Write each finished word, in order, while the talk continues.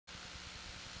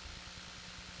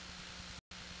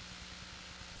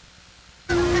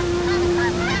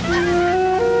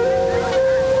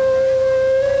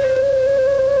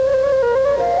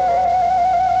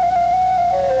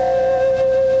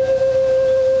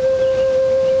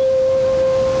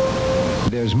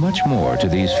There's much more to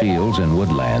these fields and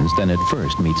woodlands than at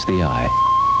first meets the eye.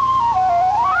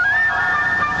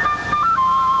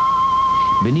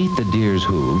 Beneath the deer's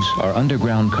hooves are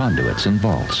underground conduits and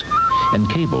vaults, and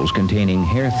cables containing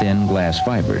hair-thin glass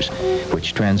fibers,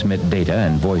 which transmit data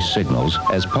and voice signals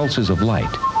as pulses of light.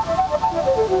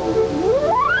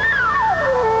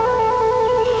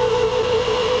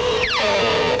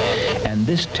 And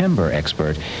this timber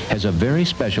expert has a very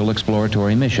special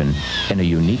exploratory mission in a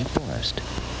unique forest.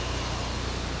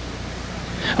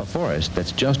 A forest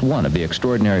that's just one of the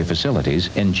extraordinary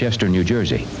facilities in Chester, New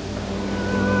Jersey.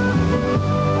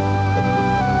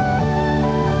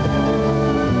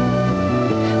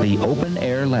 The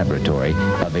open-air laboratory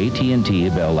of AT&T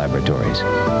Bell Laboratories.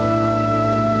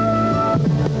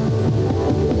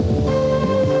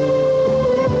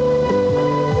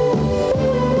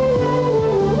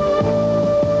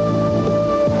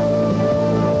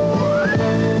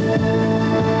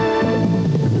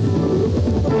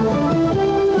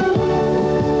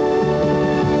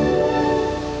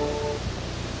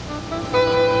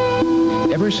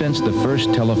 Ever since the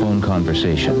first telephone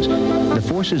conversations, the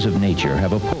forces of nature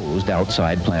have opposed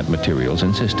outside plant materials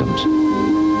and systems.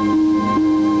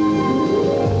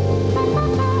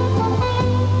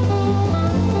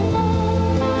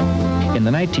 In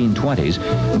the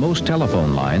 1920s, most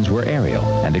telephone lines were aerial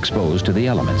and exposed to the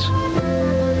elements.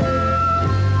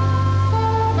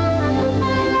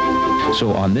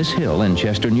 So on this hill in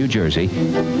Chester, New Jersey,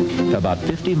 about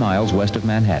 50 miles west of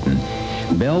Manhattan,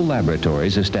 Bell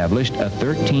Laboratories established a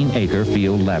 13-acre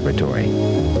field laboratory.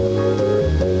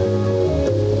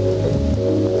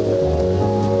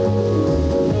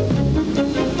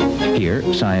 Here,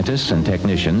 scientists and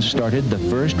technicians started the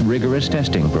first rigorous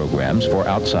testing programs for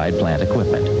outside plant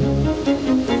equipment.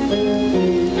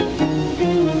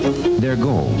 Their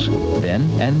goals, then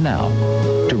and now,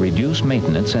 to reduce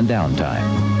maintenance and downtime,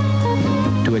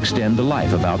 to extend the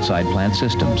life of outside plant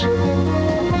systems,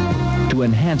 to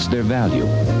enhance their value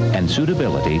and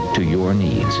suitability to your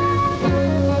needs.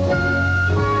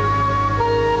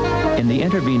 In the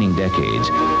intervening decades,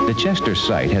 the Chester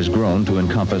site has grown to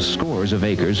encompass scores of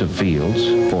acres of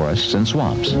fields, forests, and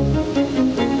swamps.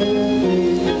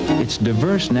 Its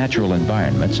diverse natural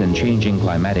environments and changing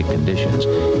climatic conditions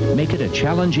make it a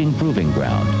challenging proving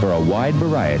ground for a wide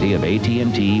variety of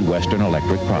AT&T Western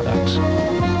Electric products.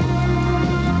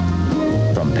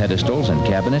 From pedestals and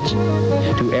cabinets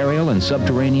to aerial and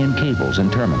subterranean cables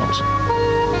and terminals,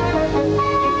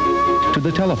 to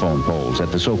the telephone poles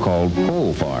at the so-called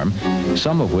pole farm,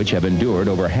 some of which have endured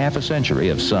over half a century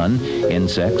of sun,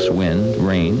 insects, wind,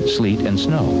 rain, sleet, and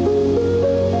snow.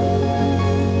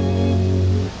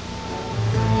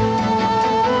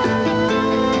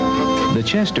 The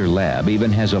Chester lab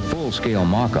even has a full-scale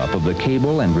mock-up of the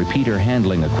cable and repeater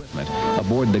handling equipment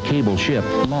aboard the cable ship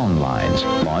Long Lines,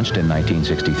 launched in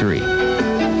 1963.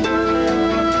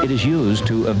 It is used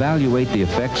to evaluate the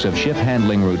effects of ship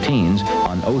handling routines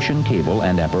on ocean cable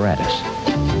and apparatus.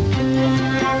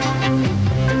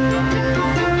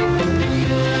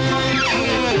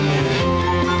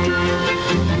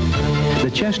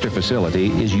 The Chester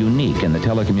facility is unique in the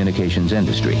telecommunications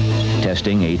industry,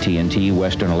 testing AT&T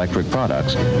Western Electric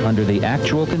products under the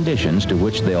actual conditions to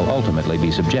which they'll ultimately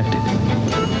be subjected.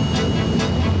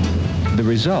 The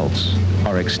results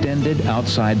are extended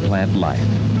outside plant life,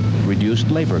 reduced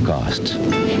labor costs,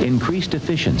 increased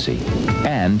efficiency,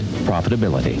 and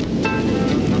profitability.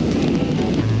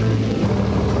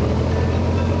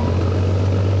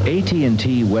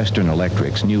 AT&T Western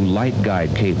Electric's new light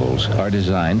guide cables are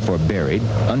designed for buried,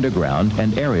 underground,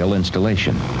 and aerial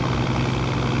installation.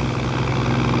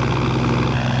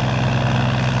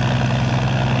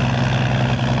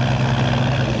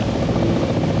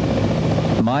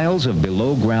 Miles of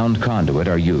below-ground conduit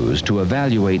are used to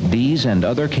evaluate these and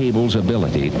other cables'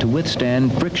 ability to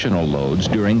withstand frictional loads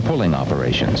during pulling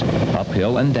operations,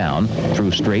 uphill and down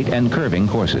through straight and curving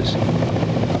courses.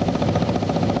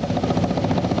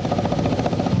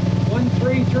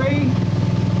 133.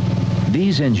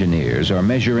 These engineers are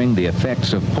measuring the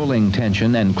effects of pulling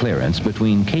tension and clearance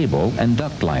between cable and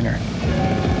duct liner.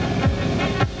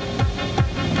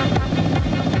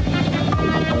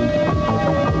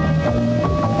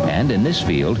 And in this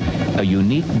field, a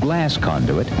unique glass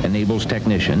conduit enables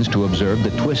technicians to observe the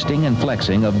twisting and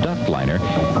flexing of duct liner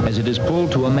as it is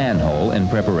pulled to a manhole in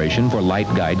preparation for light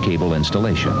guide cable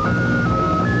installation.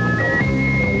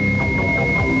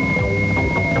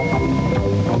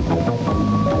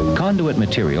 Conduit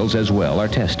materials as well are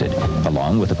tested,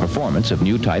 along with the performance of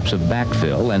new types of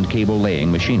backfill and cable laying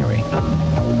machinery.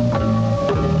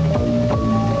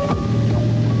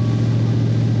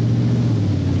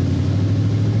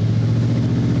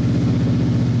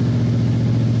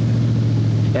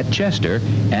 At Chester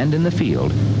and in the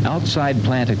field, outside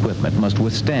plant equipment must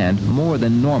withstand more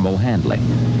than normal handling,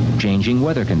 changing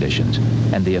weather conditions,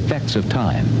 and the effects of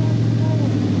time.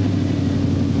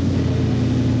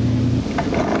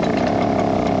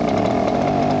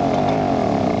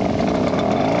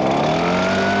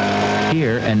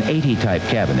 Here, an 80-type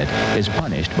cabinet is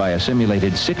punished by a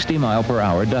simulated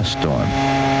 60-mile-per-hour dust storm.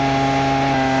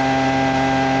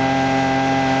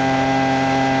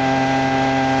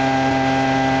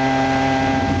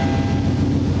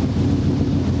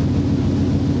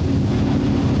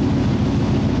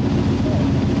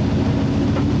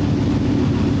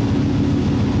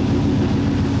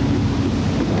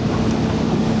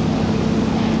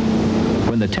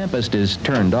 The tempest is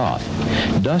turned off,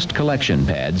 dust collection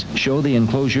pads show the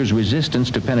enclosure's resistance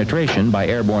to penetration by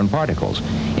airborne particles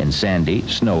in sandy,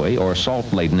 snowy, or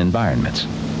salt-laden environments.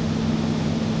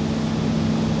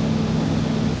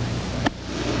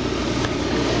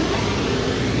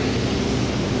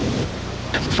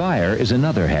 Fire is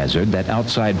another hazard that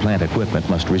outside plant equipment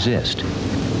must resist.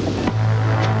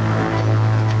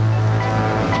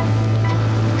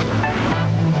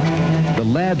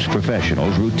 Labs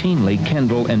professionals routinely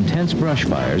kindle intense brush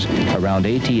fires around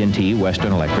AT&T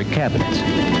Western Electric cabinets.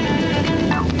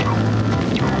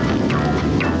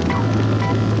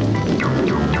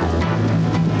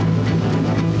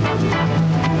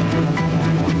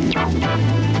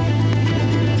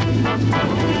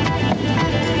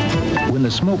 When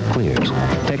the smoke clears,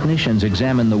 technicians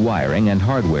examine the wiring and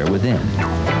hardware within.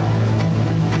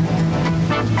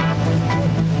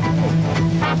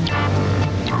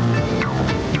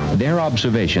 Their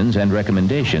observations and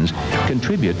recommendations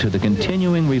contribute to the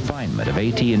continuing refinement of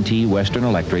AT&T Western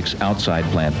Electric's outside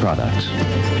plant products.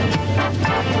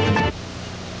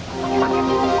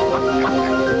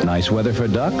 Nice weather for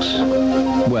ducks?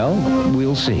 Well,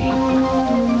 we'll see.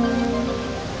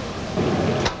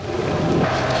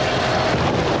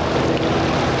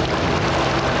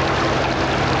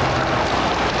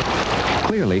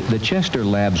 Clearly, the Chester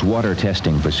Lab's water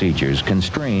testing procedures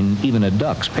constrain even a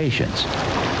duck's patience.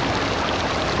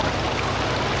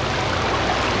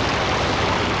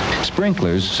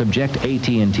 Sprinklers subject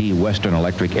AT&T Western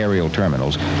Electric aerial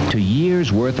terminals to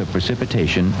years' worth of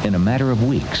precipitation in a matter of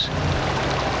weeks.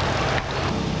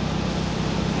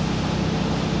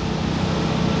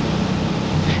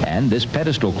 And this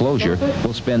pedestal closure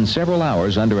will spend several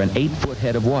hours under an 8-foot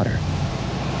head of water.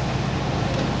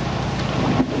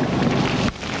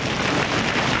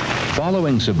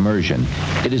 Following submersion,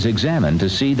 it is examined to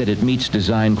see that it meets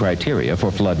design criteria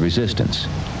for flood resistance.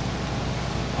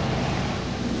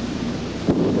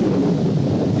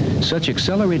 Such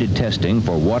accelerated testing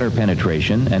for water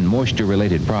penetration and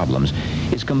moisture-related problems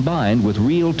is combined with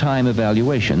real-time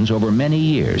evaluations over many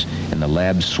years in the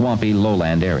lab's swampy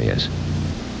lowland areas.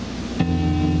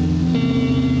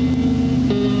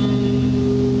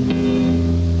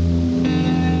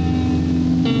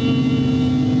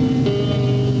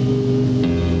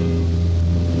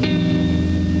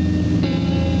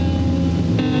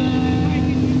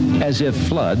 As if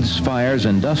floods, fires,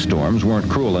 and dust storms weren't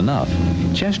cruel enough,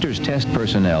 Chester's test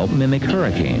personnel mimic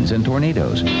hurricanes and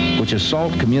tornadoes, which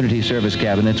assault community service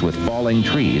cabinets with falling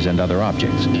trees and other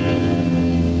objects.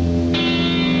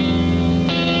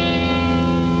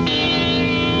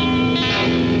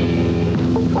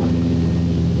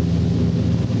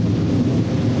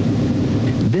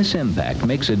 This impact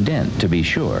makes a dent, to be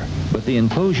sure, but the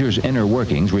enclosure's inner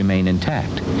workings remain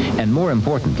intact, and more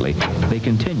importantly, they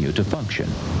continue to function.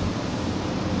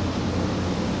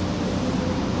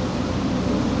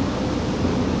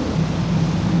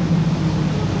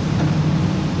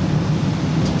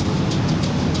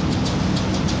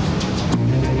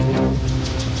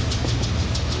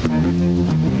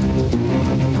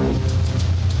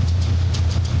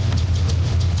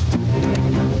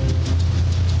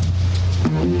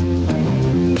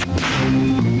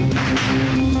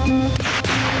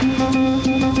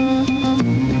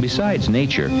 Besides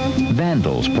nature,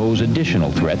 vandals pose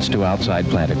additional threats to outside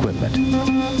plant equipment.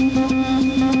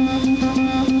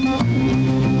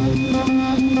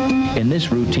 In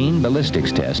this routine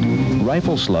ballistics test,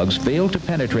 rifle slugs fail to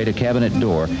penetrate a cabinet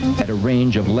door at a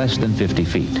range of less than 50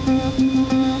 feet.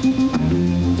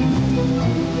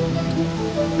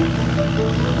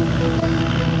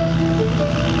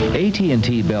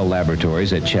 AT&T Bell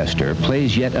Laboratories at Chester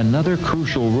plays yet another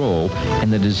crucial role in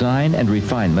the design and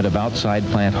refinement of outside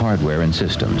plant hardware and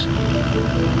systems.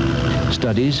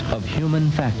 Studies of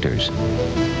human factors.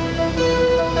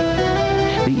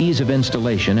 The ease of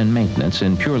installation and maintenance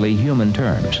in purely human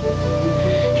terms.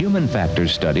 Human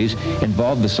factors studies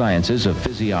involve the sciences of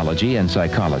physiology and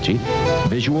psychology,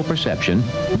 visual perception,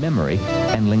 memory,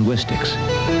 and linguistics.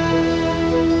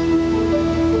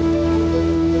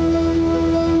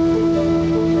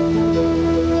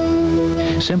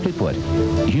 Simply put,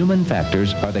 human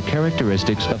factors are the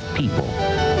characteristics of people,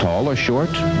 tall or short,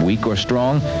 weak or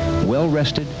strong,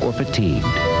 well-rested or fatigued.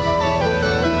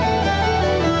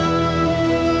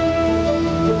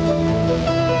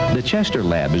 The Chester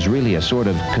Lab is really a sort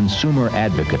of consumer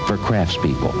advocate for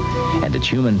craftspeople, and its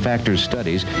human factors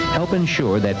studies help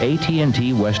ensure that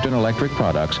AT&T Western Electric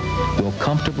products will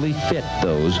comfortably fit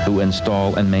those who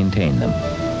install and maintain them.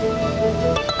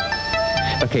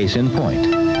 A case in point,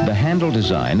 the handle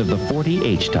design of the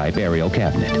 40H type aerial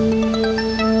cabinet.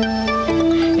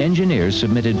 Engineers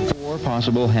submitted 4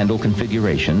 possible handle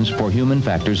configurations for human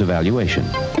factors evaluation.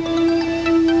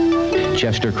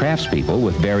 Chester craftspeople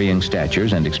with varying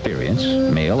statures and experience,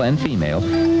 male and female,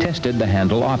 tested the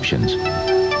handle options.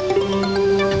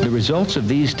 The results of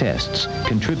these tests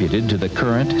contributed to the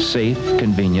current, safe,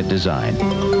 convenient design.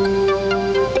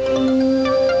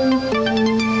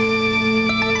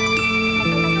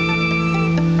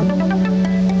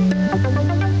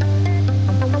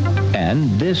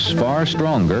 And this far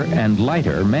stronger and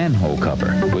lighter manhole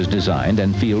cover was designed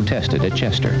and field tested at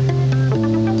Chester.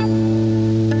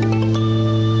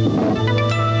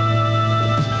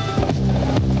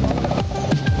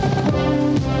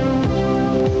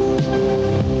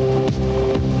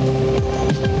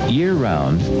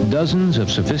 Year-round, dozens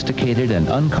of sophisticated and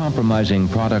uncompromising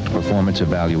product performance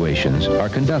evaluations are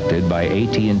conducted by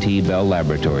AT&T Bell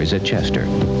Laboratories at Chester.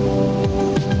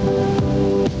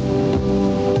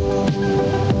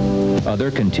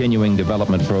 Other continuing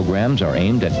development programs are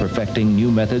aimed at perfecting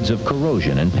new methods of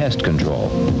corrosion and pest control,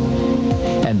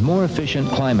 and more efficient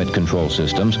climate control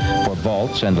systems for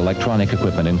vaults and electronic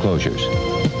equipment enclosures.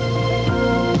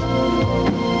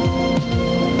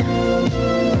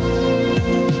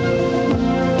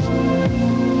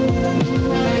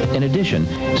 In addition,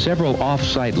 several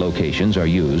off-site locations are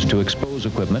used to expose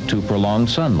equipment to prolonged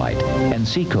sunlight and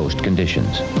seacoast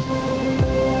conditions.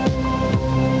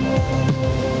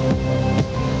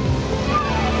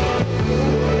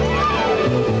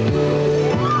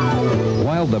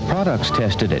 While the products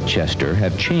tested at Chester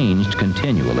have changed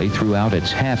continually throughout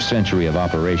its half-century of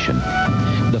operation,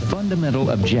 the fundamental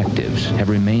objectives have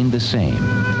remained the same: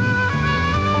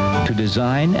 to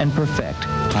design and perfect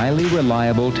highly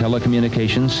reliable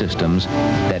telecommunications systems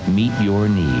that meet your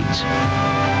needs.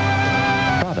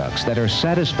 Products that are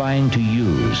satisfying to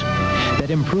use, that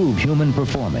improve human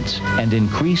performance and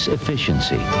increase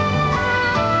efficiency.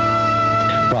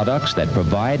 Products that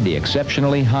provide the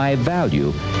exceptionally high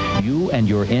value you and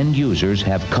your end users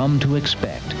have come to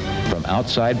expect from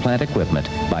outside plant equipment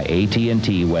by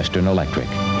AT&T Western Electric.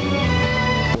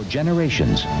 For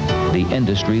generations, the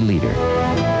industry leader.